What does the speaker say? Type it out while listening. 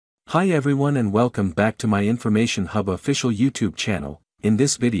Hi everyone and welcome back to my Information Hub official YouTube channel. In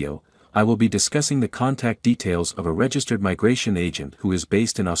this video, I will be discussing the contact details of a registered migration agent who is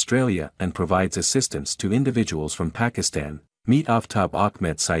based in Australia and provides assistance to individuals from Pakistan. Meet Aftab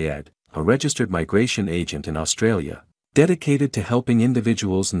Ahmed Syed, a registered migration agent in Australia, dedicated to helping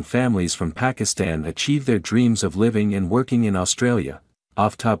individuals and families from Pakistan achieve their dreams of living and working in Australia.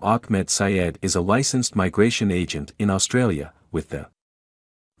 Aftab Ahmed Syed is a licensed migration agent in Australia, with the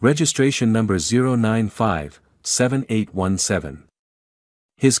registration number 0957817.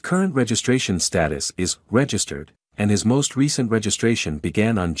 His current registration status is registered, and his most recent registration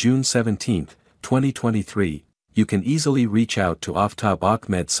began on June 17, 2023. You can easily reach out to Aftab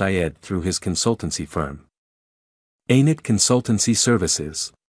Ahmed Syed through his consultancy firm, Syed.Meet Consultancy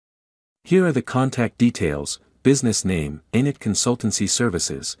Services. Here are the contact details: business name, Syed.Meet Consultancy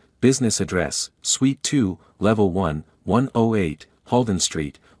Services, business address, Suite 2, Level 1, 108, Halden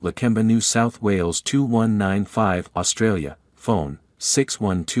Street, Lakemba, New South Wales 2195, Australia. Phone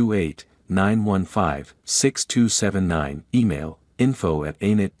 6128-915-6279. Email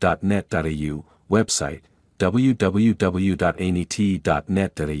info@syed.net.au. Website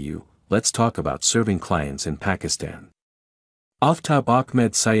www.syed.net.au. Let's talk about serving clients in Pakistan. Aftab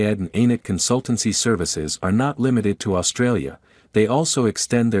Ahmed Syed and Syed.Meet Consultancy Services are not limited to Australia, they also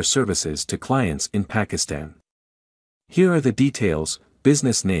extend their services to clients in Pakistan. Here are the details: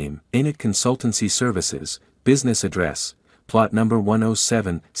 business name, Syed.Meet Consultancy Services, business address, plot number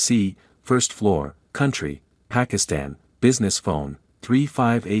 107C, first floor, country, Pakistan, business phone,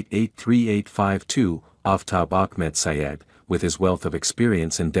 35883852. Aftab Ahmed Syed, with his wealth of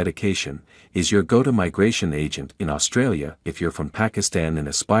experience and dedication, is your go-to migration agent in Australia if you're from Pakistan and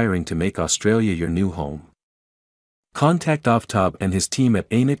aspiring to make Australia your new home. Contact Aftab and his team at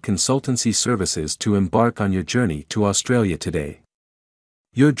Syed.Meet Consultancy Services to embark on your journey to Australia today.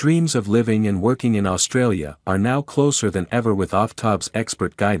 Your dreams of living and working in Australia are now closer than ever with Aftab's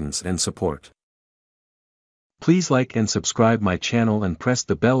expert guidance and support. Please like and subscribe my channel and press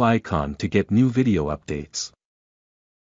the bell icon to get new video updates.